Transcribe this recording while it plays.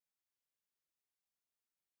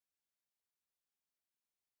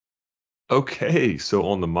Okay, so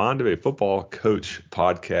on the Monday Football Coach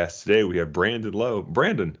podcast today, we have Brandon Lowe.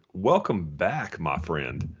 Brandon, welcome back, my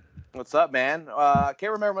friend. What's up, man? I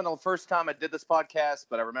can't remember when the first time I did this podcast,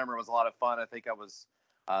 but I remember it was a lot of fun. I think I was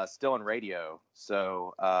still in radio.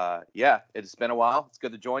 So, it's been a while. It's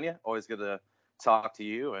good to join you. Always good to talk to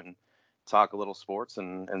you and talk a little sports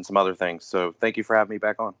and some other things. So, thank you for having me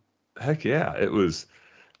back on. Heck yeah, it was.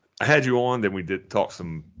 I had you on, then we did talk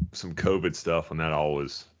some COVID stuff when that all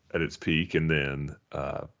was at its peak, and then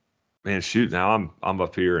man, shoot, now I'm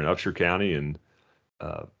up here in Upshur County and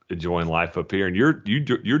enjoying life up here, and you're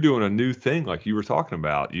doing a new thing like you were talking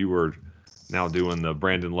about. You were now doing the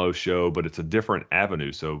Brandon Lowe show, but it's a different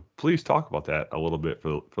avenue. So please talk about that a little bit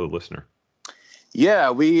for the listener. Yeah,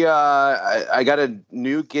 I got a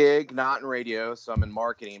new gig, not in radio, so I'm in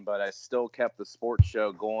marketing, but I still kept the sports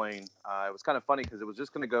show going. It was kind of funny because it was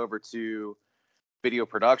just going to go over to Video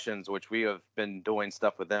Productions, which we have been doing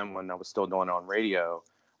stuff with them when I was still doing it on radio.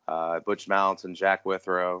 Butch Mounts and Jack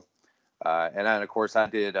Withrow. And then, of course, I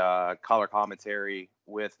did color commentary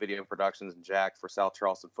with Video Productions and Jack for South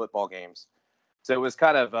Charleston football games. So it was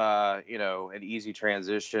kind of, an easy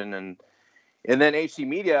transition. And then HC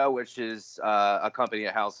Media, which is a company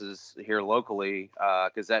that houses here locally,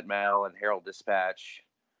 Gazette Mail and Herald Dispatch,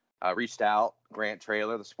 reached out, Grant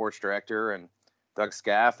Traylor, the sports director, and Doug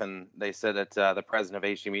Scaff, and they said that the president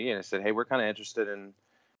of HC Media, and I said, hey, we're kind of interested in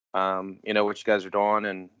what you guys are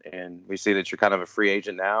doing, and we see that you're kind of a free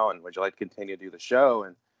agent now, and would you like to continue to do the show?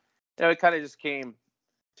 And it kind of just came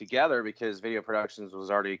together because Video Productions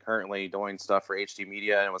was already currently doing stuff for HD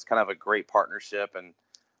Media, and it was kind of a great partnership, and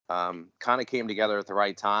kind of came together at the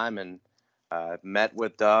right time, and met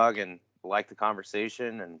with Doug and liked the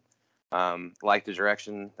conversation and liked the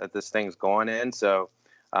direction that this thing's going in. So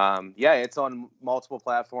it's on multiple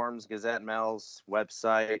platforms. Gazette Mail's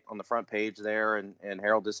website on the front page there, and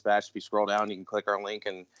Herald Dispatch. If you scroll down, you can click our link,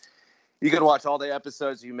 and you can watch all the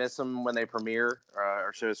episodes. You miss them when they premiere.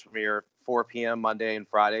 Our shows premiere 4 p.m. Monday and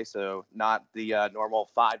Friday, so not the normal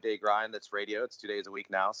 5-day grind that's radio. It's 2 days a week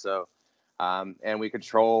now. So, and we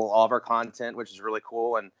control all of our content, which is really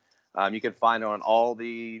cool. And you can find it on all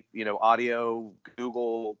the audio,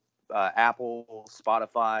 Google, Apple,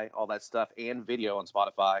 Spotify, all that stuff, and video on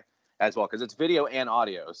Spotify as well, because it's video and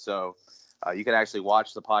audio. So you can actually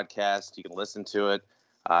watch the podcast, you can listen to it.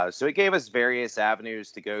 So it gave us various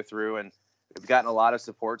avenues to go through, and we've gotten a lot of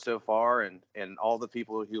support so far. And all the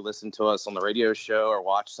people who listen to us on the radio show or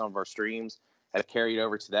watch some of our streams have carried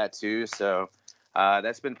over to that too. So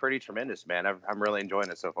that's been pretty tremendous, man. I'm really enjoying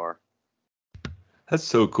it so far. That's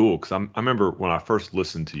so cool because I remember when I first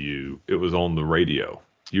listened to you, it was on the radio.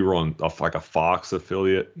 You were on like a Fox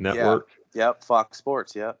affiliate Yeah. network. Yep. Fox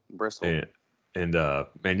Sports. Yep. Bristol. And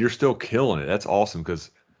man, you're still killing it. That's awesome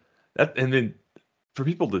because that. And then for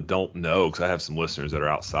people that don't know, because I have some listeners that are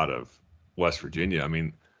outside of West Virginia. I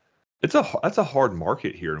mean, that's a hard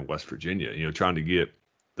market here in West Virginia. Trying to get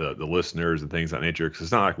the listeners and things of that nature because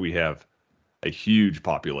it's not like we have a huge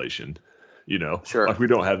population. Sure. Like we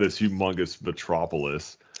don't have this humongous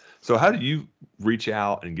metropolis. So how do you reach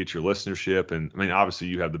out and get your listenership? And I mean, obviously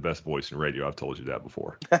you have the best voice in radio. I've told you that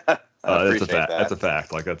before. That's a fact. That. That's a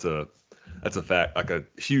fact. Like that's a fact, like a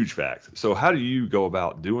huge fact. So how do you go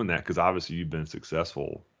about doing that? Because obviously you've been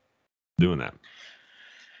successful doing that.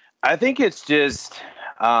 I think it's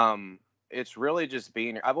really just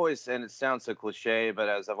being. I've always, and it sounds so cliche, but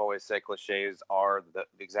as I've always said, cliches are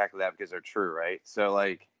exactly that because they're true, right? So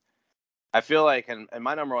like, I feel like, and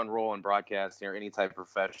my number one rule in broadcasting or any type of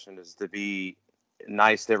profession is to be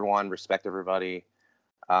nice to everyone, respect everybody,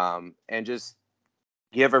 and just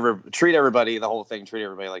treat everybody, the whole thing, treat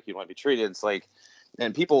everybody like you want to be treated. It's like,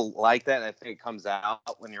 and people like that. And I think it comes out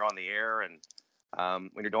when you're on the air and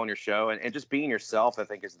when you're doing your show, and just being yourself, I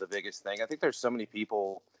think is the biggest thing. I think there's so many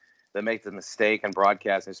people that make the mistake in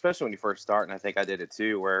broadcasting, especially when you first start. And I think I did it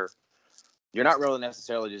too, where you're not really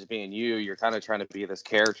necessarily just being you. You're kind of trying to be this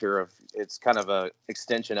character it's kind of a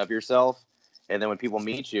extension of yourself. And then when people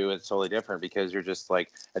meet you, it's totally different because you're just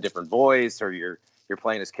like a different voice, or you're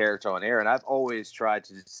playing this character on air. And I've always tried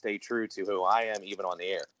to stay true to who I am, even on the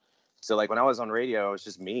air. So like when I was on radio, it was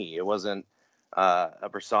just me. It wasn't a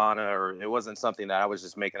persona, or it wasn't something that I was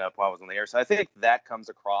just making up while I was on the air. So I think that comes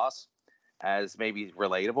across as maybe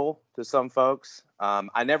relatable to some folks.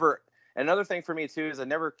 Another thing for me too is I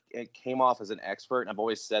never came off as an expert. And I've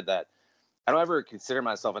always said that I don't ever consider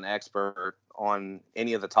myself an expert on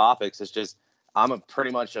any of the topics. It's just, I'm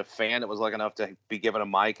pretty much a fan that was lucky enough to be given a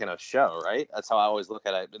mic and a show, right? That's how I always look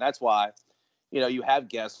at it. And that's why, you have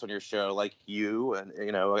guests on your show like you and,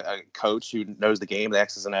 a coach who knows the game, the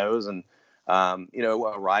X's and O's, and,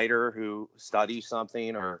 a writer who studies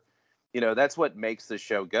something, or, that's what makes the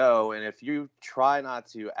show go. And if you try not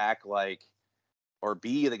to act like or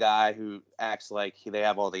be the guy who acts like they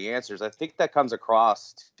have all the answers, I think that comes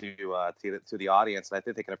across to the audience, and I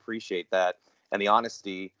think they can appreciate that and the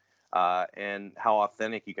honesty and how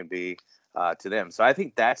authentic you can be to them. So I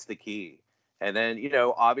think that's the key. And then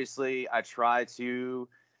obviously I try to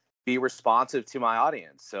be responsive to my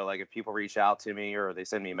audience. So like if people reach out to me or they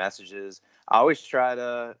send me messages, I always try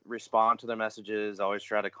to respond to their messages. I always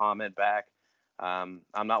try to comment back. I'm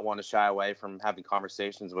not one to shy away from having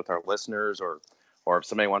conversations with our listeners, or if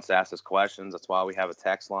somebody wants to ask us questions. That's why we have a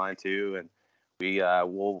text line too, and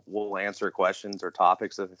we'll answer questions or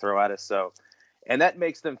topics that they throw at us. So, and that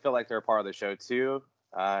makes them feel like they're a part of the show too.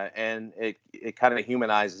 And it kind of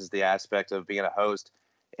humanizes the aspect of being a host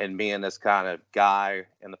and being this kind of guy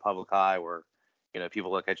in the public eye where,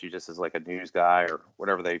 people look at you just as like a news guy or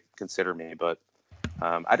whatever they consider me. But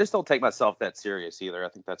I just don't take myself that serious either. I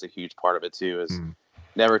think that's a huge part of it too, is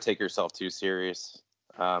never take yourself too serious.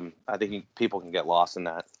 I think people can get lost in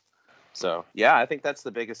that. So yeah, I think that's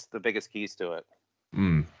the biggest keys to it.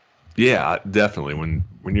 Yeah, definitely.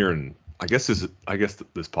 When you're in, I guess this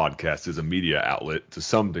podcast is a media outlet to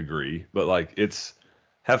some degree, but like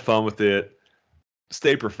have fun with it.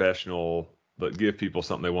 Stay professional, but give people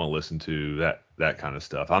something they want to listen to, that kind of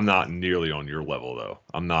stuff. I'm not nearly on your level though.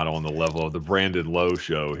 I'm not on the level of the Brandon Lowe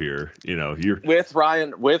show here. You're with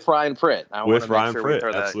Ryan Pritt. With Ryan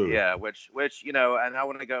Pritt, absolutely. Yeah, which and I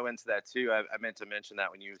want to go into that too. I meant to mention that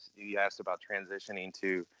when you asked about transitioning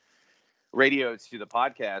to radio to the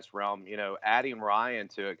podcast realm, adding Ryan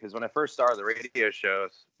to it, because when I first started the radio show,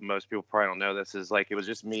 most people probably don't know this, is like it was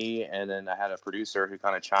just me, and then I had a producer who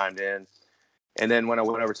kind of chimed in. And then when I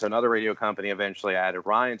went over to another radio company, eventually I added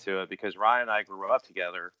Ryan to it, because Ryan and I grew up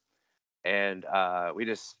together. And we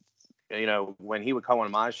just, when he would come on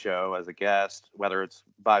my show as a guest, whether it's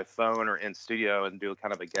by phone or in studio, and do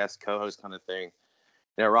kind of a guest co-host kind of thing.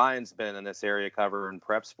 Ryan's been in this area covering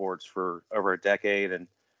prep sports for over a decade, and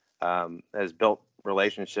has built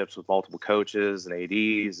relationships with multiple coaches and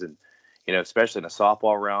ADs, and, especially in the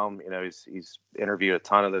softball realm, he's interviewed a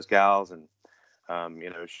ton of those gals, and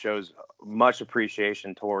shows much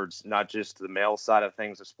appreciation towards not just the male side of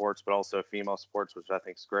things of sports, but also female sports, which I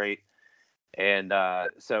think is great. And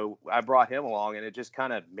so I brought him along, and it just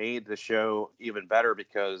kind of made the show even better,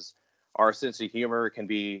 because our sense of humor can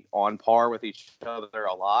be on par with each other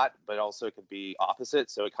a lot, but also it could be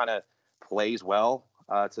opposite. So it kind of plays well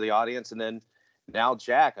to the audience. And then now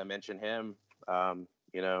Jack, I mentioned him,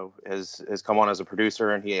 has come on as a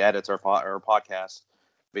producer, and he edits our podcast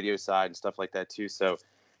video side and stuff like that too. So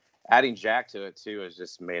adding Jack to it too has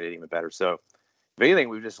just made it even better. So if anything,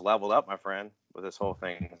 we've just leveled up, my friend, with this whole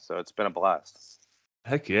thing. So it's been a blast.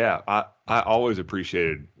 Heck yeah. I always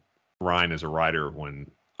appreciated Ryan as a writer when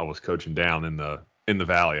I was coaching down in the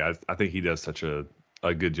Valley. I think he does such a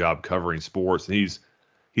good job covering sports, and he's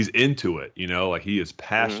into it, like he is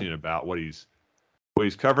passionate about what he's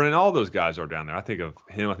covering. And all those guys are down there. I think of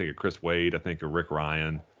him. I think of Chris Wade. I think of Rick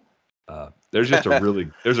Ryan. There's just a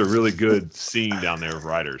really good scene down there of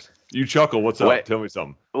writers. You chuckle. What's up? Tell me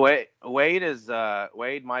something.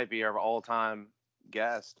 Wade might be our all-time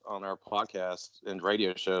guest on our podcast and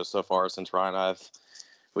radio show so far, since Ryan and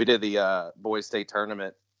we did the boys state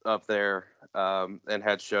tournament up there, and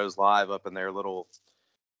had shows live up in their little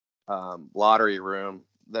lottery room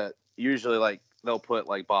that usually like they'll put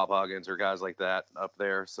like Bob Huggins or guys like that up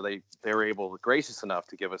there. So they were gracious enough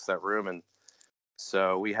to give us that room. And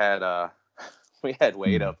so we had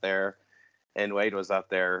Wade up there, and Wade was up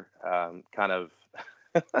there kind of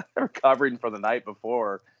recovering from the night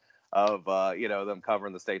before of them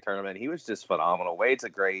covering the state tournament. He was just phenomenal. Wade's a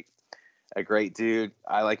great dude.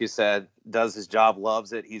 Like you said, does his job,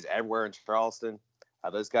 loves it. He's everywhere in Charleston.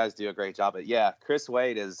 Those guys do a great job. But yeah, Chris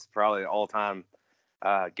Wade is probably an all-time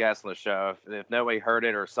guest on the show. If nobody heard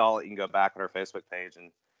it or saw it, you can go back on our Facebook page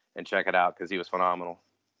and check it out, because he was phenomenal.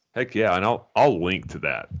 Heck yeah, and I'll link to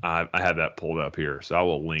that. I have that pulled up here, so I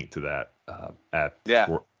will link to that.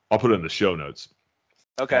 I'll put it in the show notes.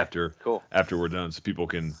 Okay. After we're done, so people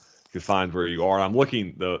can find where you are. I'm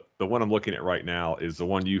looking the one I'm looking at right now is the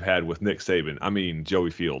one you had with Nick Saban. I mean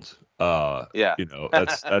Joey Fields. Yeah.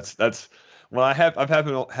 That's well, I've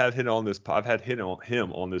had him on this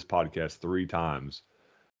podcast 3 times,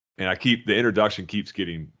 and the introduction keeps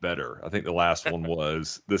getting better. I think the last one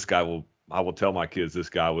was I will tell my kids this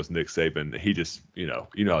guy was Nick Saban. He just,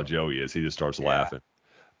 how Joey is. He just starts laughing.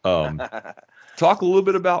 Talk a little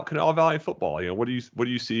bit about Kanawha Valley football. What do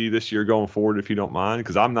you see this year going forward, if you don't mind?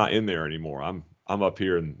 Because I'm not in there anymore. I'm up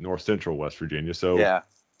here in North Central West Virginia. So yeah.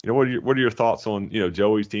 What are your thoughts on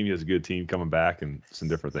Joey's team? He has a good team coming back and some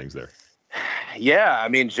different things there. Yeah, I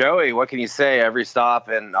mean, Joey, what can you say? Every stop,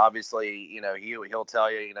 and obviously, he'll tell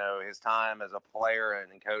you, his time as a player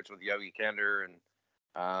and coach with Yogi Kender,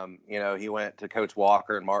 and he went to Coach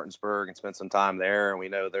Walker in Martinsburg and spent some time there, and we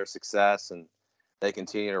know their success, and they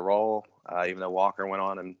continue to roll, even though Walker went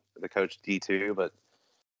on and the coach D2. But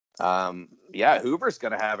yeah, Hoover's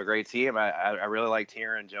going to have a great team. I really liked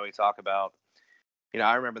hearing Joey talk about.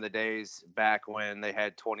 I remember the days back when they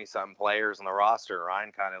had 20-something players on the roster.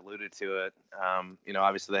 Ryan kind of alluded to it.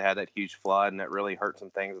 Obviously they had that huge flood, and it really hurt some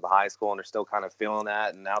things with the high school, and they're still kind of feeling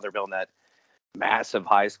that. And now they're building that massive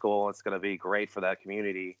high school. It's going to be great for that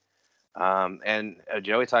community. And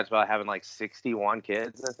Joey talked about having like 61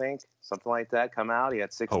 kids, I think, something like that, come out. He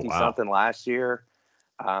had 60-something last year.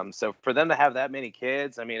 So for them to have that many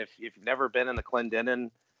kids, I mean, if you've never been in the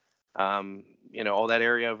Clendenin, all that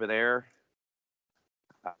area over there,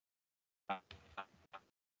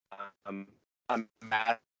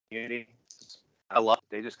 community.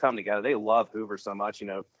 They just come together. They love Hoover so much.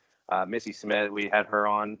 Missy Smith, we had her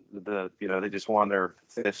on they just won their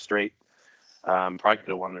 5th straight. Probably could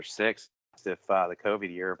have won their 6th if the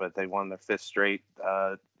COVID year, but they won their 5th straight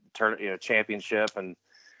championship. And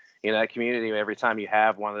that community, every time you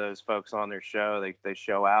have one of those folks on their show, they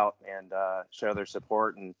show out and show their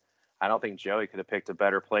support. And I don't think Joey could have picked a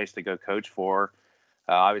better place to go coach for.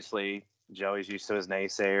 Obviously, Joey's used to his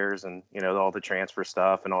naysayers and, all the transfer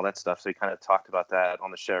stuff and all that stuff. So he kind of talked about that on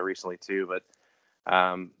the show recently too.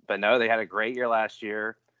 But no, they had a great year last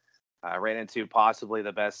year. Ran into possibly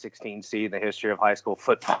the best 16 seed in the history of high school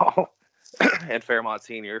football and Fairmont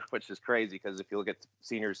Senior, which is crazy because if you look at the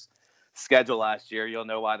seniors' schedule last year, you'll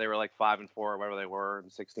know why they were like 5-4 or whatever they were in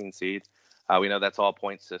 16 seeds. We know that's all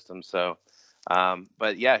point system. So,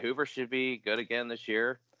 but yeah, Hoover should be good again this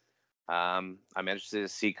year. I'm interested to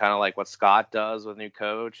see kind of like what Scott does with new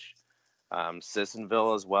coach,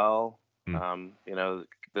 Sissonville as well. Some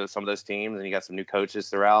of those teams, and you got some new coaches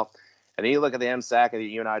throughout. And then you look at the MSAC, and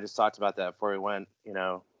you and I just talked about that before we went,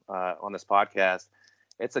 on this podcast.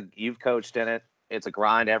 You've coached in it. It's a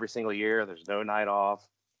grind every single year. There's no night off.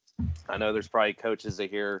 I know there's probably coaches that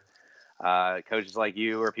hear coaches like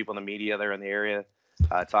you or people in the media that are in the area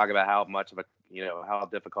talk about how much of how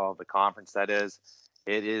difficult the conference that is.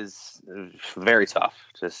 It is very tough.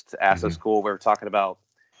 Just ask a school. We're talking about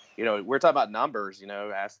numbers.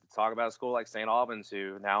 Talk about a school like St. Albans,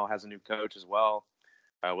 who now has a new coach as well,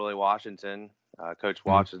 Willie Washington. Coach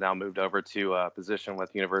Watch has now moved over to a position with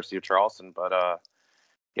University of Charleston. But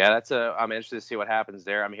I'm interested to see what happens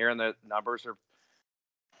there. I'm hearing the numbers are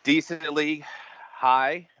decently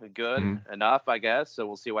high, good enough, I guess. So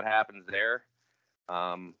we'll see what happens there.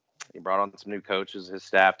 He brought on some new coaches, his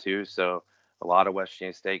staff too. So a lot of West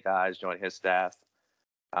Virginia State guys joined his staff.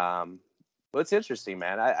 But it's interesting,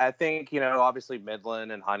 man. I think, obviously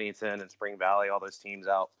Midland and Huntington and Spring Valley, all those teams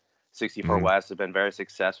out 64 West have been very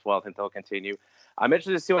successful. I think they'll continue. I'm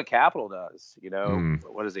interested to see what Capital does.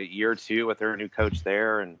 What is it, year 2 with their new coach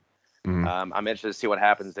there? And I'm interested to see what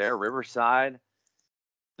happens there. Riverside,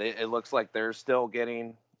 it looks like they're still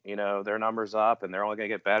getting, their numbers up, and they're only going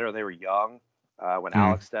to get better. They were young when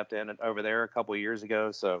Alex stepped in over there a couple of years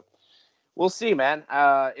ago. So we'll see, man.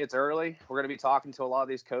 It's early. We're going to be talking to a lot of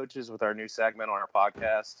these coaches with our new segment on our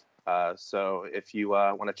podcast. So if you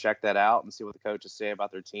want to check that out and see what the coaches say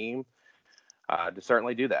about their team, to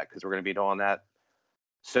certainly do that, because we're going to be doing that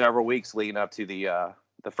several weeks leading up to the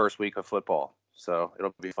first week of football. So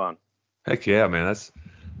it'll be fun. Heck yeah, man.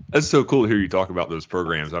 That's so cool to hear you talk about those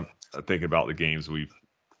programs. I'm thinking about the games we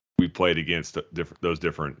played against those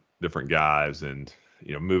different guys, and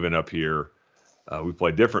moving up here, we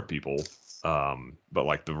played different people. But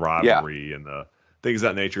like the rivalry and the things of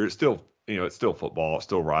that nature, it's still football. It's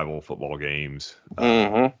still rival football games.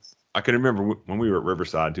 I can remember when we were at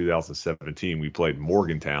Riverside in 2017, we played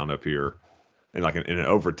Morgantown up here in in an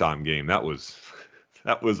overtime game. That was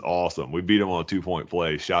awesome. We beat them on a 2-point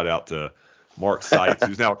play. Shout out to Mark Seitz,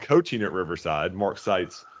 who's now coaching at Riverside. Mark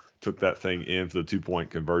Seitz took that thing in for the 2-point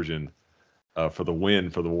conversion for the win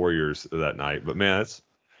for the Warriors that night. But man,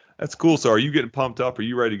 that's cool. So are you getting pumped up? Are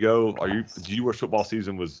you ready to go? Do you wish football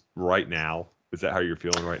season was right now? Is that how you're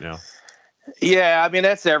feeling right now? Yeah, I mean,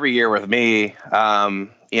 that's every year with me.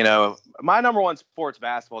 My number one sport's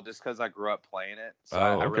basketball, just because I grew up playing it. So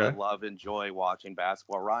I really enjoy watching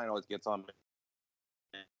basketball. Ryan always gets on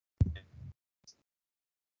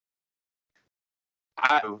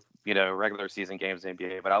regular season games in the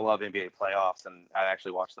NBA, but I love NBA playoffs, and I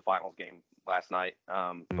actually watched the finals game last night.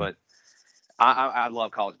 But I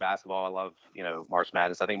love college basketball. I love, March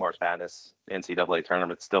Madness. I think March Madness NCAA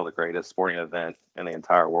tournament is still the greatest sporting event in the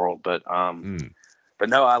entire world. Mm. But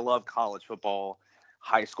no, I love college football.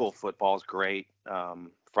 High school football is great.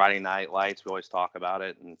 Friday night lights, we always talk about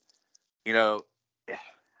it. And, you know,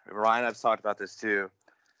 Ryan, I've talked about this too.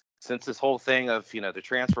 Since this whole thing of, the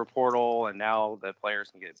transfer portal and now the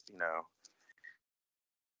players can get,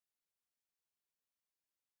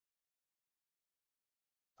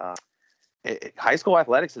 high school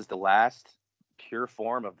athletics is the last pure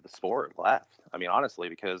form of the sport left. I mean, honestly,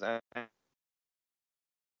 because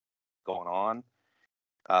going on,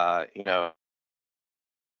 you know,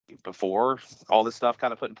 before all this stuff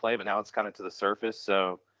kind of put in play, but now it's kind of to the surface.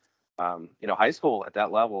 So, high school at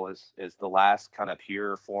that level is the last kind of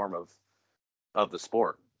pure form of the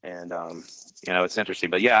sport. And it's interesting.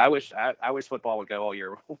 But yeah, I wish football would go all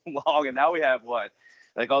year long. And now we have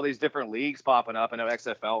like all these different leagues popping up. I know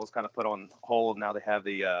XFL was kind of put on hold. Now they have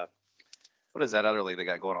the what is that other league they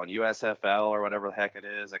got going on? USFL or whatever the heck it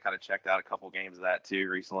is. I kind of checked out a couple games of that too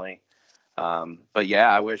recently. But yeah,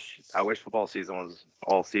 I wish football season was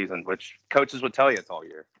all season, which coaches would tell you it's all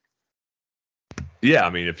year. Yeah, I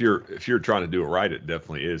mean, if you're trying to do it right, it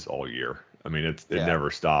definitely is all year. I mean, it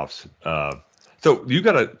never stops. So you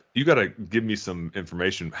gotta give me some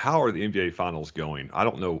information. How are the NBA finals going? I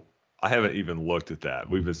don't know. I haven't even looked at that.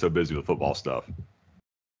 We've been so busy with football stuff.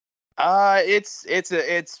 It's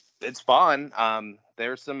fun.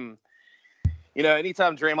 There's some,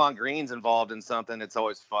 anytime Draymond Green's involved in something, it's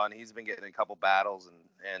always fun. He's been getting a couple battles,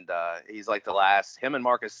 and he's like him and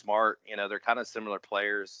Marcus Smart. They're kind of similar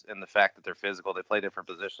players in the fact that they're physical. They play different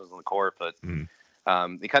positions on the court, but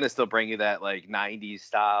they kind of still bring you that like 90s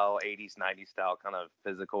style, 80s, 90s style kind of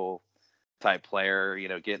physical type player,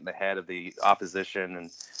 getting ahead of the opposition. And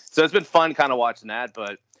so it's been fun kind of watching that.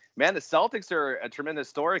 But man, the Celtics are a tremendous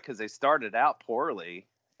story because they started out poorly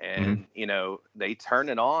and, they turned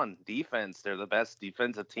it on defense. They're the best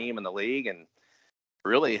defensive team in the league and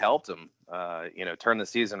really helped them, turn the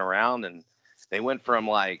season around. And they went from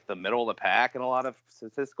like the middle of the pack in a lot of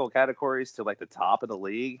statistical categories to like the top of the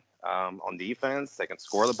league on defense. They can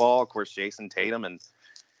score the ball. Of course, Jason Tatum and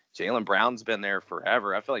Jaylen Brown's been there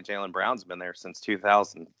forever. I feel like Jaylen Brown's been there since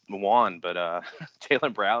 2001, but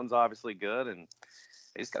Jaylen Brown's obviously good, and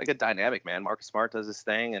he's got a good dynamic, man. Marcus Smart does his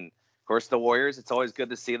thing, and of course the Warriors. It's always good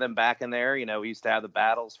to see them back in there. We used to have the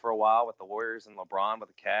battles for a while with the Warriors and LeBron with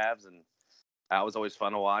the Cavs, and that was always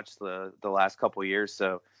fun to watch the last couple of years.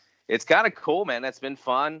 So it's kind of cool, man. That's been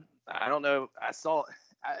fun. I don't know. I saw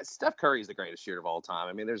Steph Curry's the greatest shooter of all time.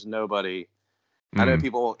 I mean, there's nobody. I know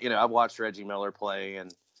people. I've watched Reggie Miller play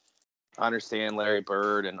and I understand Larry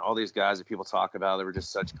Bird and all these guys that people talk about. They were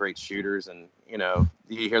just such great shooters. And, you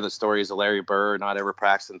hear the stories of Larry Bird not ever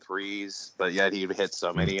practicing threes, but yet he would hit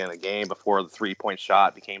so many in a game before the 3-point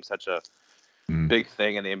shot became such a big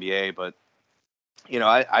thing in the NBA. But,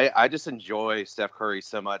 I just enjoy Steph Curry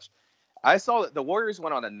so much. I saw that the Warriors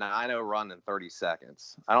went on a 9-0 run in 30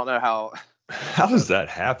 seconds. I don't know how. How does that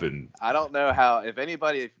happen? I don't know how. If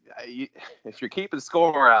anybody, if you're keeping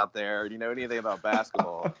score out there, you know anything about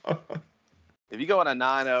basketball, if you go on a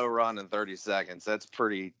 9-0 run in 30 seconds, that's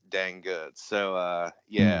pretty dang good. So,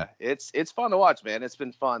 it's fun to watch, man. It's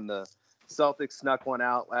been fun. The Celtics snuck one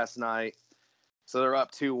out last night, so they're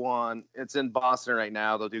up 2-1. It's in Boston right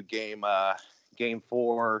now. They'll do game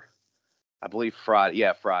 4, I believe Friday.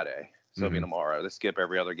 Yeah, Friday. So it'll be tomorrow. They skip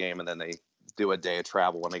every other game, and then they do a day of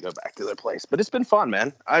travel when they go back to their place. But it's been fun,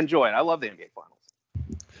 man. I enjoy it. I love the NBA Finals.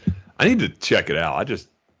 I need to check it out. I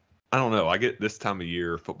don't know. I get this time of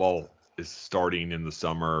year, football is starting in the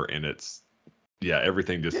summer, and it's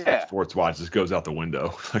everything just sports-wise just goes out the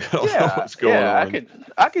window. I don't know what's going on.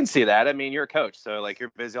 I can see that. I mean, you're a coach, so like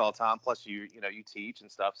you're busy all the time. Plus, you teach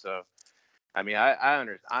and stuff. So, I mean, I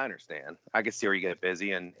understand. I can see where you get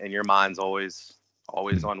busy, and your mind's always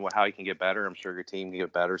on how you can get better. I'm sure your team can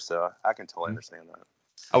get better, so I can totally understand that.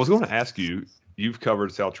 I was going to ask you, you've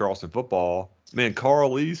covered South Charleston football. Man,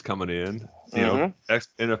 Carl Lee's coming in,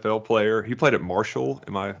 ex-NFL player. He played at Marshall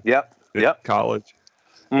in my college.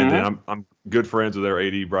 And then I'm good friends with their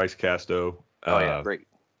AD, Bryce Casto. Great.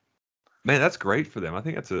 Man, that's great for them. I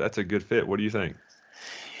think that's a good fit. What do you think?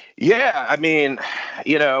 Yeah, I mean,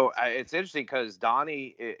 it's interesting because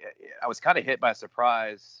Donnie, I was kind of hit by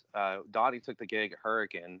surprise. Donnie took the gig at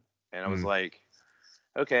Hurricane, and I was like,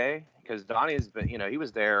 okay, because Donnie has been, he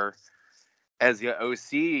was there as the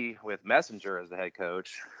OC with Messenger as the head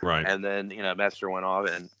coach. Right. And then, Messenger went off,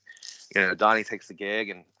 and, Donnie takes the gig,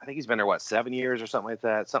 and I think he's been there, 7 years or something like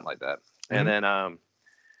that? Something like that. And then,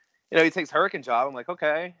 he takes Hurricane job. I'm like,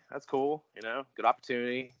 okay, that's cool. Good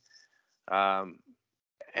opportunity.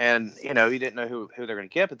 and you know, you didn't know who they're going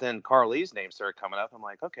to get, but then Carl Lee's name started coming up. I'm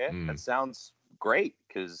like, okay, that sounds great,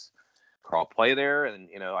 because Carl played there, and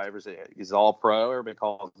you know, he's all pro. Everybody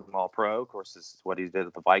calls him all pro. Of course, this is what he did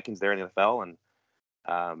with the Vikings there in the NFL,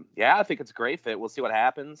 and yeah, I think it's a great fit. We'll see what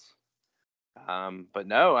happens. But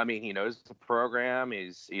no, I mean, he knows the program.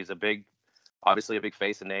 He's obviously a big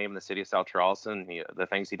face and name in the city of South Charleston. The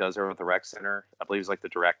things he does over at the rec center, I believe he's like the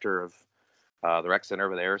director of the rec center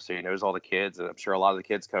over there. So he knows all the kids, and I'm sure a lot of the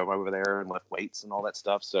kids come over there and lift weights and all that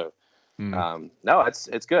stuff. So no,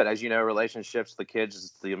 it's good. As you know, relationships with the kids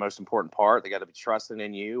is the most important part. They got to be trusting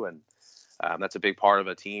in you, and that's a big part of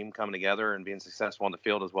a team coming together and being successful on the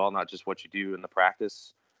field as well. Not just what you do in the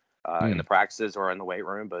practice, in the practices or in the weight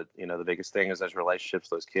room, but you know, the biggest thing is those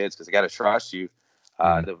relationships with those kids, because they got to trust you.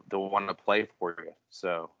 They want to play for you,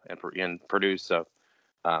 so and produce. So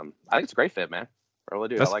I think it's a great fit, man. I really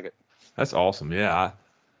do. I like it. That's awesome. Yeah,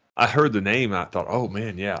 I heard the name. And I thought, oh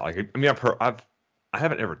man, yeah. Like, I mean, I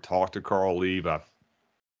haven't ever talked to Carl Lee, but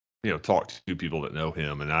I've talked to people that know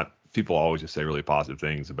him, and people always just say really positive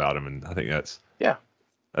things about him, and I think that's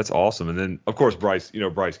awesome. And then of course Bryce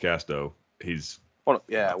Casto, he's one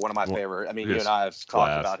of my favorite. I mean, you and I have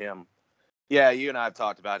talked about him. Yeah, you and I have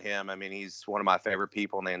talked about him. I mean, he's one of my favorite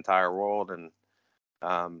people in the entire world, and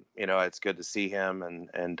you know, it's good to see him.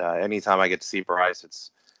 And anytime I get to see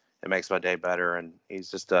Bryce, it makes my day better. And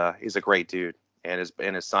he's just he's a great dude, and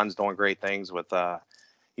his son's doing great things with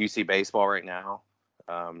UC baseball right now.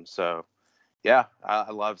 So yeah,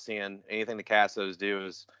 I love seeing anything the Castos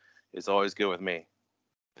do is always good with me.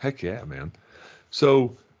 Heck yeah, man.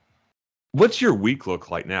 So what's your week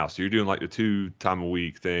look like now? So you're doing like the 2 time a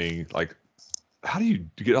week thing, like. How do you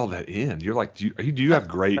get all that in? You're like, do you have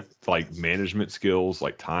great like management skills,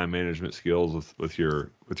 like time management skills with your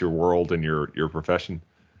world and your profession?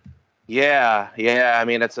 Yeah. I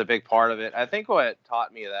mean, that's a big part of it. I think what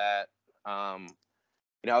taught me that, I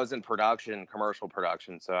was in commercial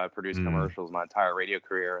production, so I produced commercials my entire radio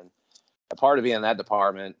career, and a part of being in that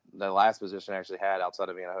department, the last position I actually had outside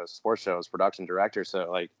of being a host of sports show was production director. So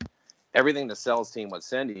like, everything the sales team would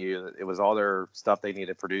send to you, it was all their stuff they needed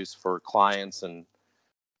to produce for clients. And,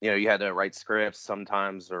 you had to write scripts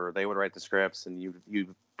sometimes, or they would write the scripts, and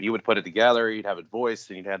you would put it together. You'd have it voiced,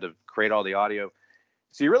 and you'd have to create all the audio.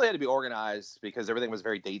 So you really had to be organized, because everything was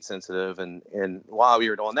very date sensitive. And while you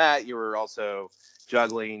were doing that, you were also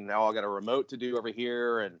juggling. Now I got a remote to do over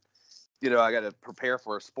here, and, I got to prepare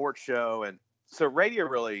for a sports show. And so radio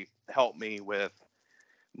really helped me with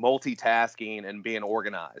multitasking and being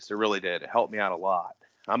organized. It really did. It helped me out a lot.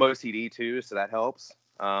 I'm OCD too, so that helps.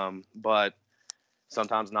 But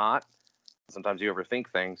sometimes not. Sometimes you overthink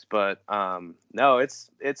things. But no, it's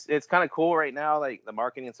kind of cool right now. Like the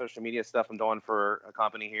marketing and social media stuff I'm doing for a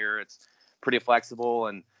company here, it's pretty flexible.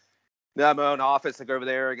 And I have my own office. I go over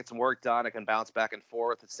there, I get some work done. I can bounce back and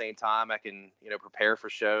forth at the same time. I can, prepare for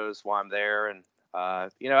shows while I'm there. And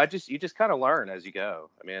you just kind of learn as you go.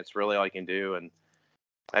 I mean, it's really all you can do. And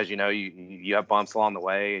as you know, you have bumps along the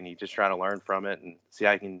way, and you just try to learn from it and see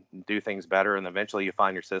how you can do things better, and eventually you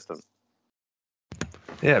find your system.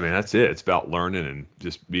 Yeah, man, that's it. It's about learning and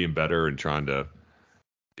just being better and trying to,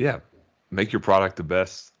 make your product the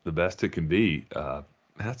best it can be.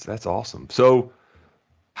 That's awesome. So,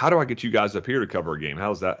 how do I get you guys up here to cover a game?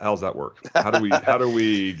 How's that work? How do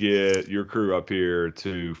we get your crew up here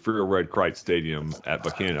to Freer Red Kite Stadium at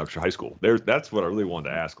Buchanan Upshur High School? That's what I really wanted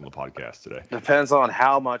to ask on the podcast today. Depends on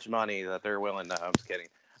how much money that they're willing to. I'm just kidding.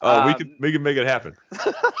 We can make it happen.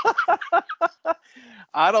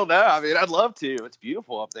 I don't know. I mean, I'd love to. It's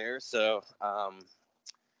beautiful up there. So, no,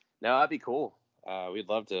 that'd be cool. We'd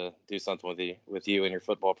love to do something with you and your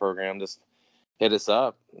football program. Just hit us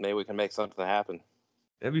up. Maybe we can make something happen.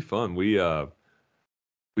 That'd be fun. We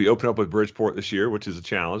open up with Bridgeport this year, which is a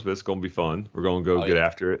challenge, but it's going to be fun. We're going to go get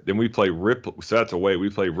after it. Then we play Ripley. So that's away.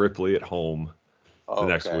 We play Ripley at home the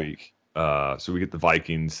next week. So we get the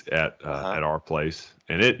Vikings at our place.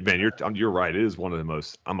 And you're right. It is one of the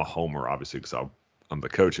most. I'm a homer, obviously, because I'm the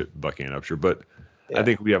coach at Buchanan Upshur, but I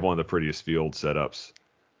think we have one of the prettiest field setups.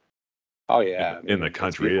 Oh yeah, in the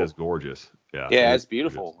country. It is gorgeous. Yeah, it's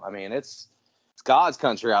beautiful. Gorgeous. I mean, it's God's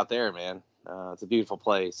country out there, man. It's a beautiful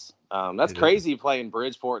place. That's crazy playing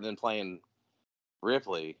Bridgeport and then playing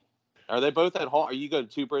Ripley. Are they both at home? Are you going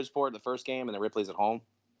to Bridgeport the first game and then Ripley's at home?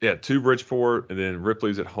 Yeah, to Bridgeport and then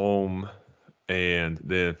Ripley's at home, and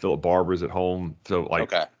then Philip Barber's at home. So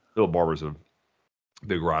Philip Barber's a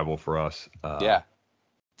big rival for us.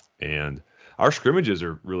 And our scrimmages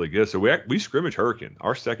are really good. So we scrimmage Hurricane.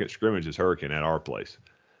 Our second scrimmage is Hurricane at our place.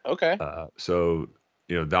 Okay. So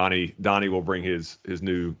Donnie will bring his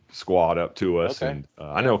new squad up to us, Okay. and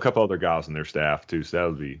I know a couple other guys on their staff too.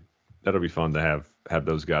 So that'll be fun to have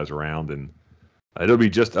those guys around, and it'll be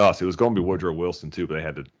just us. It was going to be Woodrow Wilson too, but they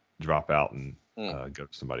had to drop out and go to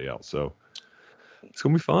somebody else. So it's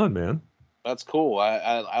gonna be fun, man. That's cool.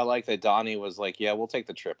 I like that Donnie was like, yeah, we'll take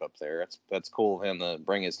the trip up there. That's cool of him to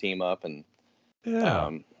bring his team up, and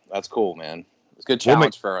Yeah. that's cool, man. It's a good We'll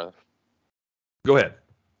challenge Go ahead.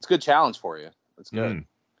 it's a good challenge for you. It's good Mm.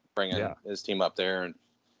 bringing his team up there, and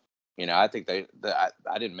I think I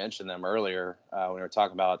didn't mention them earlier when we were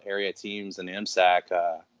talking about area teams and MSAC.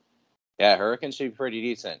 Yeah, Hurricanes should be pretty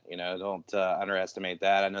decent. Don't underestimate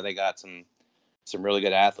that. I know they got some really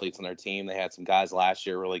good athletes on their team. They had some guys last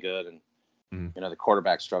year really good, and the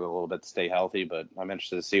quarterback struggled a little bit to stay healthy, but I'm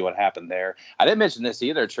interested to see what happened there. I didn't mention this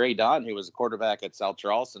either. Trey Dunn, who was a quarterback at South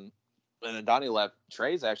Charleston, and then Donnie left.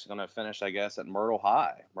 Trey's actually going to finish, I guess, at Myrtle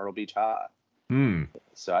Beach High.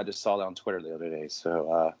 So I just saw that on Twitter the other day.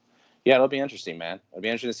 So, yeah, it'll be interesting, man. It'll be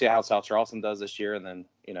interesting to see how South Charleston does this year, and then,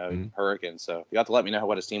 Hurricanes. So you have to let me know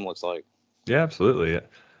what his team looks like. Yeah, absolutely.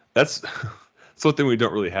 That's something we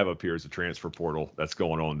don't really have up here is a transfer portal that's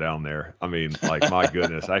going on down there. I mean, like, my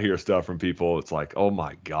goodness, I hear stuff from people. It's like, oh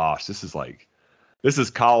my gosh, this is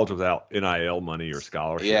college without NIL money or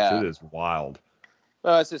scholarships. Yeah. It is wild.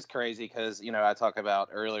 Well, it's just crazy because I talk about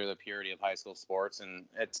earlier the purity of high school sports, and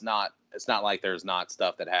it's not like there's not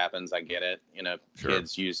stuff that happens. I get it. Sure.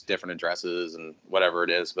 Kids use different addresses and whatever it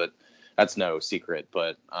is, but that's no secret.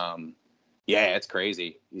 But yeah, it's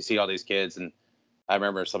crazy. You see all these kids, and I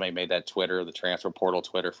remember somebody made that the transfer portal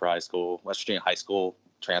Twitter for West Virginia high school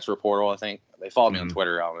transfer portal. I think they followed me on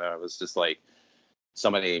Twitter. I don't know. It was just like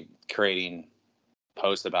somebody creating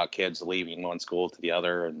posts about kids leaving one school to the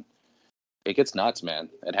other, and it gets nuts, man.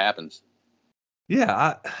 It happens.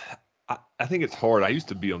 Yeah, I think it's hard. I used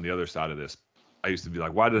to be on the other side of this. I used to be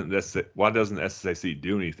like, why doesn't the SSAC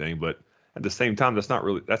do anything? But at the same time, that's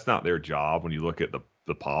not their job when you look at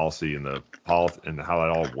the policy and and how that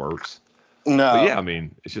all works. No. But yeah, I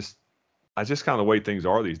mean, I just kind of the way things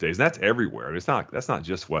are these days. And that's everywhere. That's not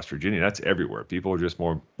just West Virginia. That's everywhere. People are just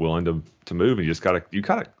more willing to move, and you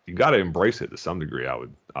gotta embrace it to some degree.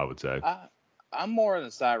 I would say. I'm more on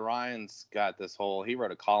the side. Ryan's got this he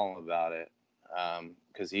wrote a column about it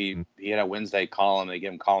because he had a Wednesday column. They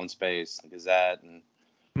give him column space, the Gazette, and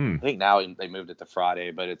I think now they moved it to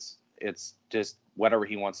Friday. But it's just whatever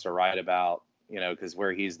he wants to write about, because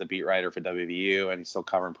where he's the beat writer for WVU and he's still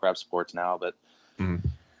covering prep sports now. But and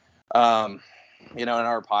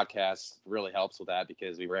our podcast really helps with that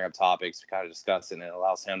because we bring up topics, we kind of discuss it, and it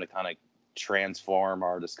allows him to kind of transform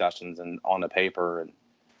our discussions and on the paper and.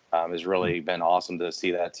 Has really been awesome to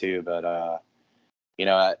see that too. But,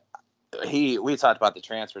 we talked about the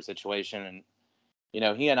transfer situation,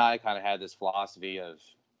 and, he and I kind of had this philosophy of,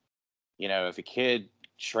 if a kid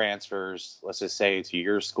transfers, let's just say to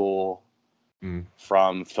your school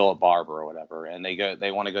from Philip Barber or whatever, and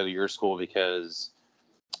they want to go to your school because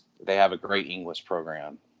they have a great English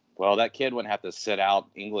program. Well, that kid wouldn't have to sit out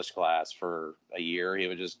English class for a year.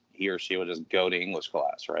 He or she would just go to English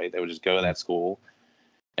class, right? They would just go to that school.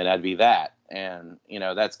 And that'd be that. And,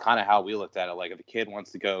 that's kind of how we looked at it. Like, if a kid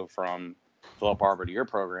wants to go from Philip Barber to your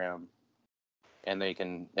program and they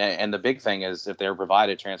can, and the big thing is if they're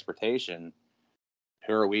provided transportation,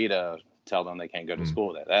 who are we to tell them they can't go to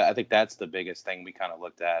school? I think that's the biggest thing we kind of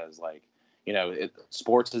looked at is like,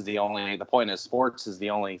 sports is the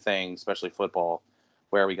only thing, especially football,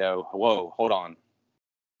 where we go, whoa, hold on.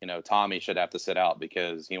 Tommy should have to sit out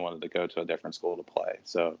because he wanted to go to a different school to play.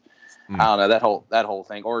 So I don't know, that whole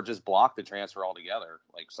thing, or just block the transfer altogether.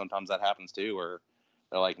 Like sometimes that happens too, where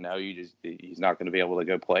they're like, no, he's not going to be able to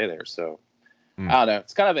go play there. So I don't know.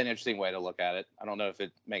 It's kind of an interesting way to look at it. I don't know if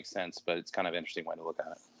it makes sense, but it's kind of an interesting way to look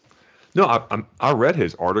at it. No, I read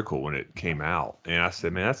his article when it came out, and I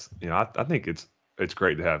said, man, that's I think it's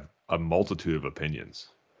great to have a multitude of opinions.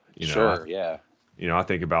 Sure, yeah. I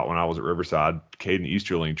think about when I was at Riverside, Caden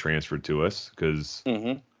Easterling transferred to us because,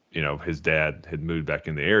 his dad had moved back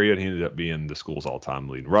in the area, and he ended up being the school's all-time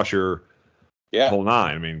leading rusher. Yeah, whole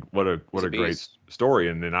nine. I mean, what a great story.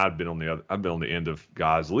 And then I've been on the end of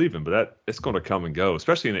guys leaving, but it's going to come and go,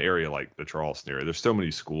 especially in an area like the Charleston area. There's so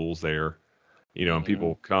many schools there, and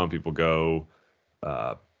people come, people go.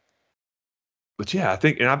 But yeah, I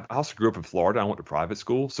think, and I also grew up in Florida. I went to private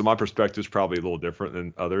school, so my perspective is probably a little different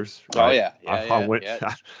than others. Right? Oh yeah, I went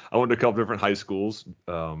to a couple different high schools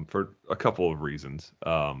for a couple of reasons.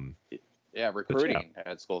 Recruiting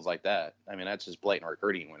at schools like that. I mean, that's just blatant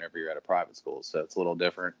recruiting whenever you're at a private school, so it's a little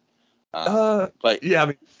different. But yeah, I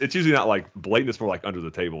mean, it's usually not like blatant. It's more like under the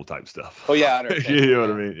table type stuff. Oh yeah, you know what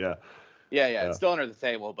I mean? Yeah. Yeah. It's still under the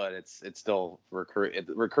table, but it's still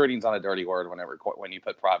recruiting's on a dirty word when you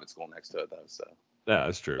put private school next to it, though. So yeah,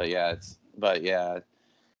 that's true. But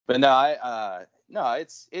no, no,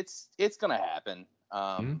 it's gonna happen.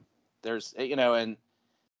 Mhm. There's, and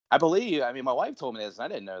I believe, I mean, my wife told me this, and I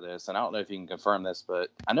didn't know this, and I don't know if you can confirm this, but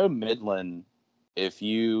I know Midland, and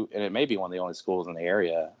it may be one of the only schools in the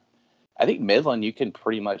area, I think Midland, you can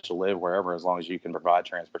pretty much live wherever as long as you can provide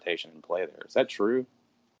transportation and play there. Is that true?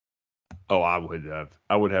 Oh, I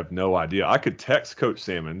would have no idea. I could text Coach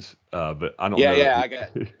Sammons, but I don't know Yeah, that I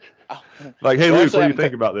got. like, hey, We're Luke, what actually do you having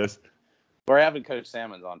think about this? we're having Coach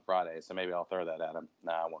Sammons on Friday, so maybe I'll throw that at him.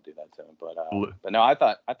 No, I won't do that to him. L- But no, I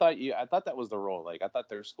thought that was the rule. Like, I thought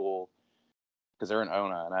their school, because they're in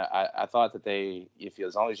Ona, and I thought that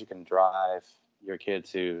as long as you can drive your kid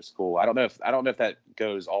to school, I don't know if that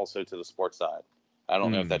goes also to the sports side. I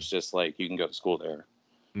don't know if that's just like you can go to school there.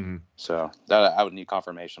 Mm-hmm. So that I would need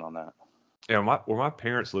confirmation on that. Yeah, where my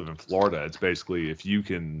parents live in Florida, it's basically if you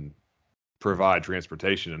can provide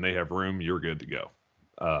transportation and they have room, you're good to go.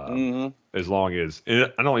 As long as,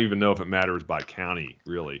 and I don't even know if it matters by county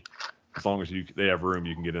really. As long as they have room,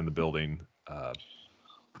 you can get in the building.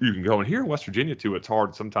 You can go. And here in West Virginia too, it's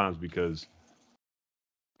hard sometimes because,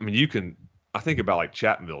 I mean, I think about like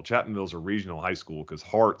Chapmanville. Chapmanville's a regional high school because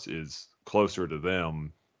Harts is closer to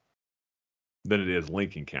them than it is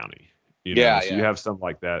Lincoln County. So you have some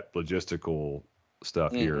like that logistical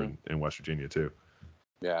stuff here in West Virginia too.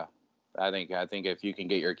 Yeah, I think if you can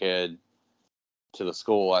get your kid to the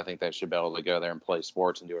school, I think they should be able to go there and play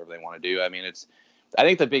sports and do whatever they want to do. I mean, I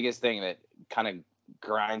think the biggest thing that kind of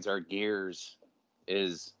grinds our gears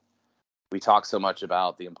is we talk so much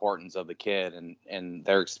about the importance of the kid and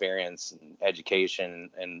their experience and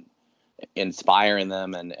education and inspiring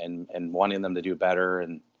them and wanting them to do better.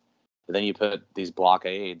 And then you put these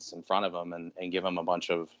blockades in front of them and give them a bunch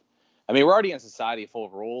of, I mean, we're already in a society full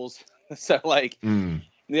of rules. So like, you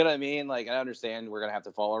know what I mean? Like, I understand we're going to have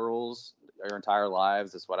to follow rules our entire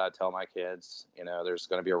lives. That's what I tell my kids. There's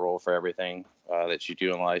going to be a rule for everything that you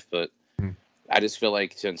do in life. But I just feel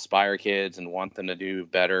like to inspire kids and want them to do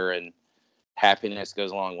better, and happiness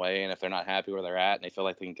goes a long way. And if they're not happy where they're at and they feel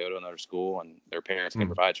like they can go to another school and their parents can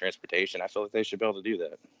provide transportation, I feel like they should be able to do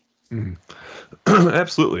that.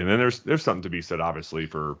 Absolutely. And then there's something to be said, obviously,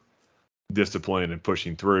 for discipline and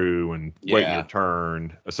pushing through and waiting your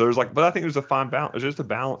turn. So there's but I think there's a fine balance. There's just a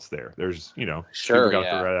balance there. There's, sure, people got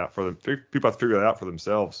to figure it out people have to figure that out for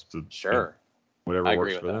themselves. Whatever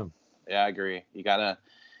works for them. Yeah, I agree. You gotta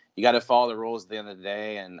follow the rules at the end of the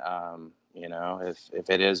day, and if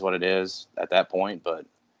it is what it is at that point. But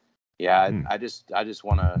yeah,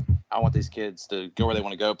 I want these kids to go where they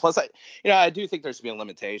want to go. Plus, I do think there should be a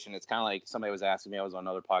limitation. It's kind of like somebody was asking me. I was on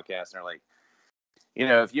another podcast, and they're like,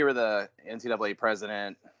 if you were the NCAA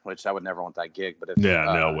president, which I would never want that gig, but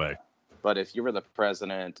no way. But if you were the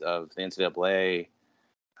president of the NCAA,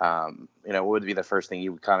 what would be the first thing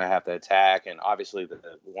you would kind of have to attack? And obviously, the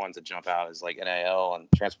ones that jump out is like NIL and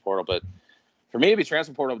transfer portal. But for me to be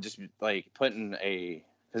transfer portal, just like putting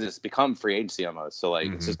because it's become free agency almost. So like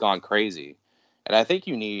it's just gone crazy. And I think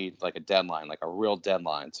you need like a deadline, like a real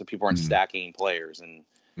deadline, so people aren't stacking players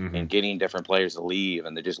and getting different players to leave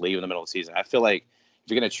and they just leave in the middle of the season. I feel like if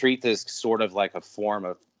you're going to treat this sort of like a form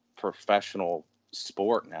of professional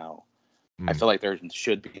sport now, I feel like there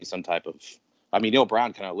should be some type of. I mean, Neil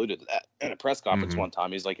Brown kind of alluded to that in a press conference one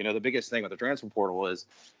time. He's like, the biggest thing with the transfer portal is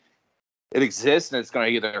it exists and it's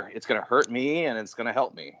going to hurt me and it's going to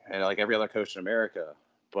help me, and like every other coach in America.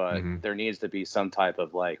 But there needs to be some type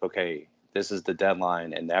of like, okay, this is the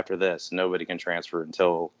deadline, and after this, nobody can transfer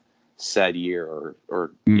until said year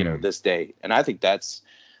or this date. And I think that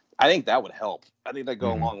would help. I think that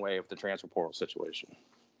go a long way with the transfer portal situation.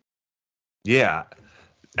 Yeah,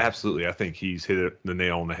 absolutely. I think he's hit the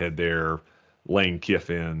nail on the head there. Lane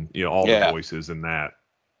Kiffin, all the voices in that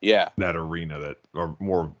arena that are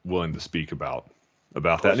more willing to speak about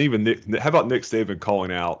that. And even how about Nick Saban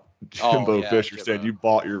calling out Jimbo Fisher, said you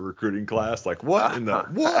bought your recruiting class? Like what in the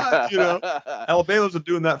what? Alabama's been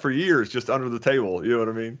doing that for years, just under the table. You know what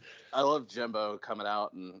I mean? I love Jimbo coming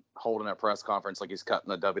out and holding a press conference like he's cutting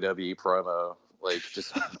the WWE promo, like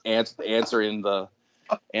just answering the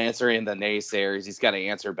naysayers. He's got to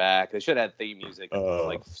answer back. They should have had theme music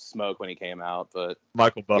like Smoke when he came out, but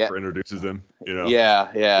Michael Buffer introduces him.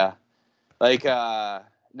 Yeah. Like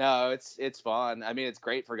no, it's fun. I mean, it's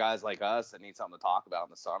great for guys like us that need something to talk about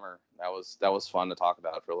in the summer. That was fun to talk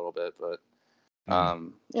about for a little bit, but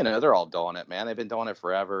they're all doing it, man. They've been doing it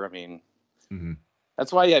forever. I mean,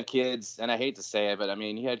 that's why you have kids, and I hate to say it, but I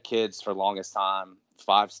mean, you had kids for the longest time,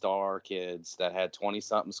 5-star kids that had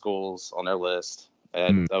 20-something schools on their list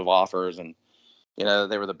of offers, and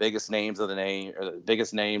they were the biggest names of the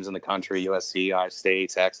biggest names in the country: USC, Iowa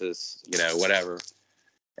State, Texas, whatever.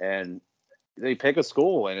 And they pick a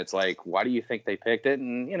school, and it's like, why do you think they picked it?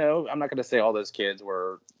 And I'm not going to say all those kids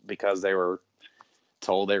were because they were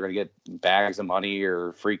told they were going to get bags of money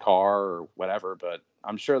or free car or whatever, but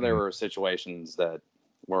I'm sure there were situations that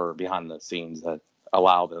were behind the scenes that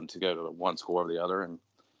allow them to go to one school or the other, and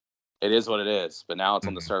it is what it is. But now it's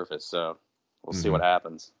on the surface, so we'll see what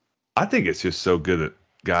happens. I think it's just so good that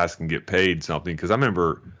guys can get paid something, because I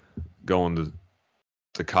remember going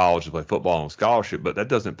to college to play football on scholarship, but that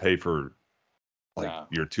doesn't pay for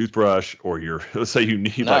your toothbrush or your, let's say you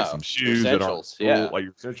need like some shoes that aren't school, like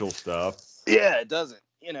your essential stuff. Yeah, it doesn't,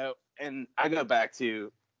 and I go back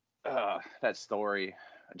to that story,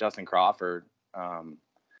 Justin Crawford,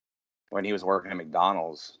 when he was working at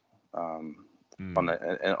McDonald's on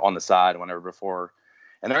the side, whenever before.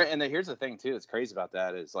 And here's the thing too, that's crazy about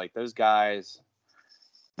that is like those guys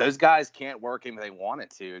can't work if they wanted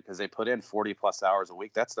to, because they put in 40 plus hours a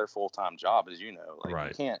week. That's their full-time job, as you know. Like,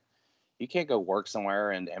 right. You can't go work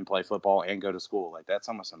somewhere and play football and go to school. Like, that's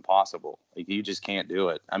almost impossible. Like, you just can't do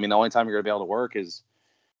it. I mean, the only time you're going to be able to work is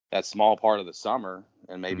that small part of the summer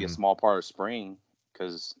and maybe a small part of spring.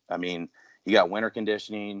 Because, I mean, you got winter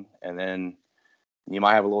conditioning, and then you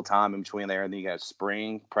might have a little time in between there. And then you got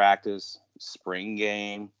spring practice, spring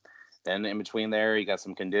game. Then in between there, you got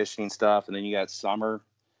some conditioning stuff. And then you got summer.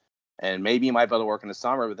 And maybe you might be able to work in the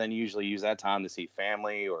summer, but then you usually use that time to see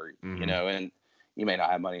family or, and you may not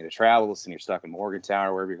have money to travel, and you're stuck in Morgantown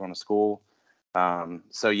or wherever you're going to school.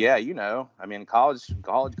 So yeah, I mean, college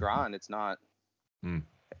grind, it's not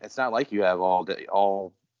like you have all day,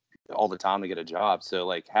 all the time to get a job. So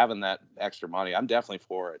like having that extra money, I'm definitely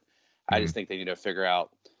for it. I just think they need to figure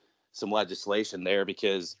out some legislation there,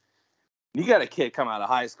 because you got a kid come out of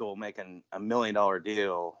high school making $1 million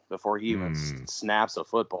deal before he even snaps a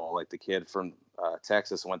football. Like the kid from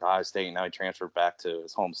Texas went to Iowa State, and now he transferred back to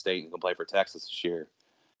his home state and can play for Texas this year.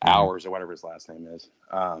 Hours or whatever his last name is.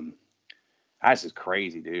 That's just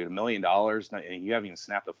crazy, dude. $1 million, and you haven't even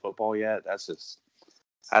snapped a football yet. That's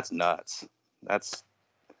nuts. That's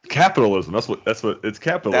capitalism. That's what it's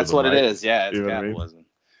capitalism. That's what right? It is. Yeah, it's capitalism. I mean?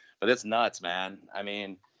 But it's nuts, man. I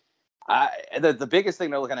mean, the biggest thing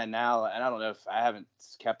they're looking at now, and I don't know if I haven't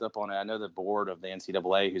kept up on it. I know the board of the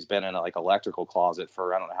NCAA, who's been in a electrical closet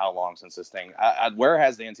for I don't know how long since this thing. Where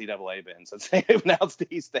has the NCAA been since they've announced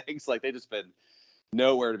these things? Like, they just been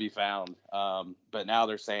nowhere to be found. But now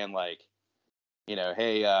they're saying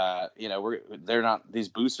hey, they're not, these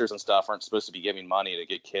boosters and stuff aren't supposed to be giving money to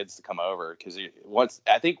get kids to come over, because once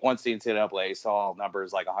the NCAA saw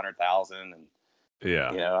numbers like 100,000 and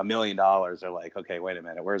 $1 million, they're like, okay, wait a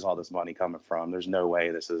minute, where's all this money coming from? There's no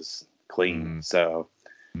way this is clean. So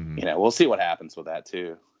we'll see what happens with that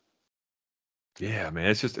too. Yeah, man,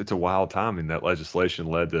 it's a wild time. And that legislation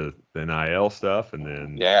led to the NIL stuff, and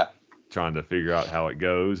then trying to figure out how it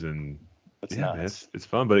goes. And man, it's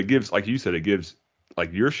fun, but it gives, like you said, it gives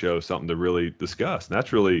like your show something to really discuss, and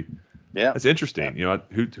that's really that's interesting.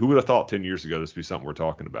 Who would have thought 10 years ago this would be something we're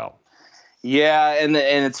talking about? Yeah, and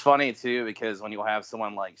it's funny too, because when you'll have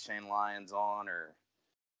someone like Shane Lyons on, or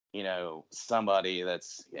somebody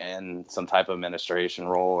that's in some type of administration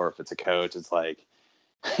role, or if it's a coach, it's like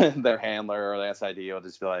their handler or the SID will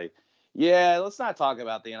just be like, yeah, let's not talk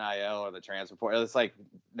about the NIL or the transfer portal. It's like,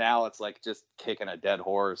 now it's like just kicking a dead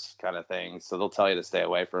horse kind of thing. So they'll tell you to stay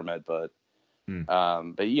away from it, but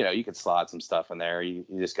you could slot some stuff in there. You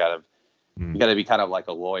just gotta be kind of like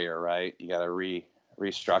a lawyer, right? You gotta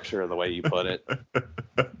restructure the way you put it.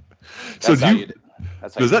 So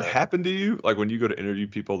does that happen to you? Like when you go to interview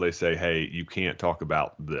people, they say, hey, you can't talk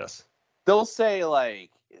about this. They'll say like,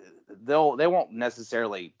 they won't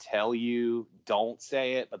necessarily tell you don't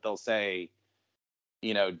say it, but they'll say,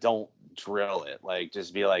 don't drill it. Like,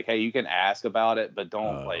 just be like, hey, you can ask about it, but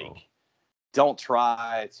don't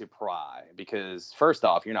try to pry, because first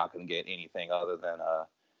off, you're not going to get anything other than a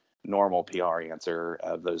normal PR answer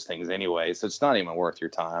of those things anyway. So it's not even worth your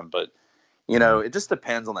time. But, it just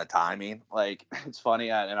depends on the timing. Like, it's funny.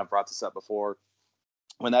 And I've brought this up before,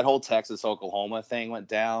 when that whole Texas Oklahoma thing went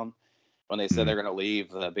down, when they said they're going to leave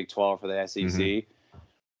the Big 12 for the SEC.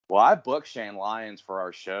 Well, I booked Shane Lyons for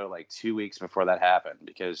our show like 2 weeks before that happened,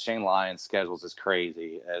 because Shane Lyons' schedules is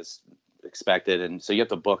crazy as expected. And so you have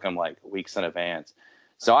to book him like weeks in advance.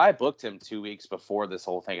 So I booked him 2 weeks before this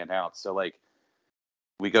whole thing announced. So like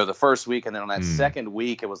we go the first week, and then on that second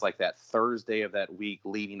week, it was like that Thursday of that week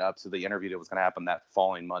leading up to the interview that was going to happen that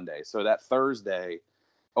following Monday. So that Thursday,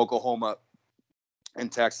 Oklahoma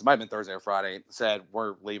and Texas, it might have been Thursday or Friday, said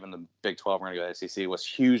we're leaving the Big 12, we're going to go to the SEC. It was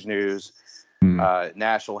huge news.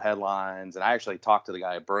 national headlines. And I actually talked to the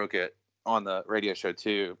guy who broke it on the radio show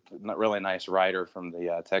too. Really nice writer from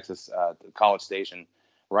the Texas College Station,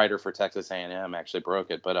 writer for Texas A&M, actually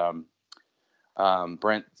broke it. But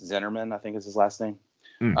Brent Zinnerman, I think is his last name.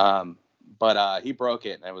 But he broke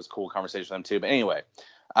it, and it was a cool conversation with him too. But anyway,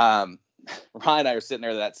 Ryan and I were sitting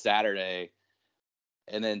there that Saturday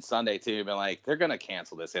and then Sunday too, been like, they're going to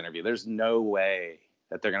cancel this interview. There's no way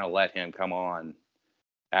that they're going to let him come on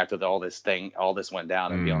after all this went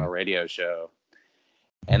down and be on a radio show.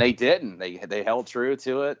 And they didn't. They held true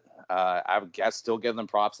to it. I would guess still give them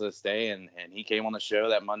props to this day. And he came on the show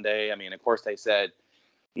that Monday. I mean, of course, they said,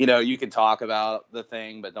 you can talk about the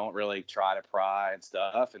thing, but don't really try to pry and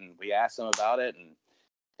stuff. And we asked him about it, and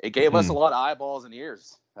it gave us a lot of eyeballs and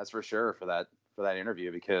ears. That's for sure for that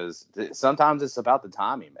interview, because sometimes it's about the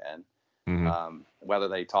timing, man. Whether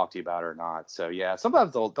they talk to you about it or not. So yeah,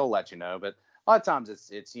 sometimes they'll let you know, but a lot of times it's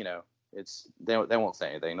they won't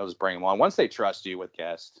say anything. They'll just bring them on. Once they trust you with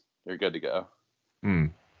guests, you're good to go.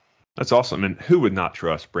 That's awesome. I mean, who would not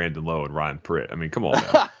trust Brandon Lowe and Ryan Pritt? I mean, come on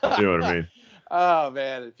now. You know what I mean? Oh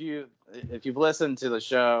man, if you've listened to the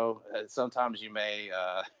show, sometimes you may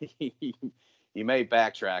you may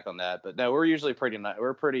backtrack on that, but no, we're usually pretty nice.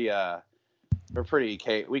 We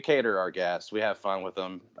cater our guests. We have fun with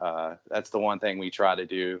them. That's the one thing we try to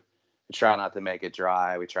do. We try not to make it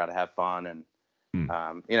dry. We try to have fun, and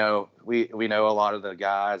we know a lot of the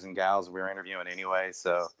guys and gals we're interviewing anyway,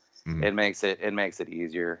 so it makes it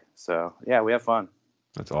easier. So yeah, we have fun.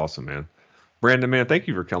 That's awesome, man. Brandon, man, thank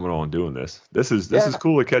you for coming on and doing this. This is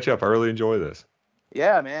cool to catch up. I really enjoy this.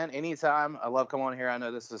 Yeah, man. Anytime. I love coming on here. I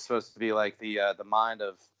know this is supposed to be like the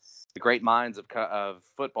great minds of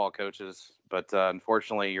football coaches, but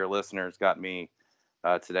unfortunately, your listeners got me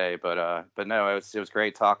today. But no, it was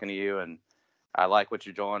great talking to you, and I like what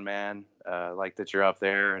you're doing, man. Like that you're up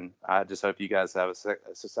there, and I just hope you guys have a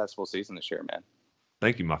successful season this year, man.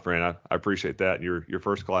 Thank you, my friend. I appreciate that. You're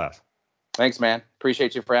first class. Thanks, man.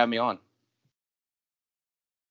 Appreciate you for having me on.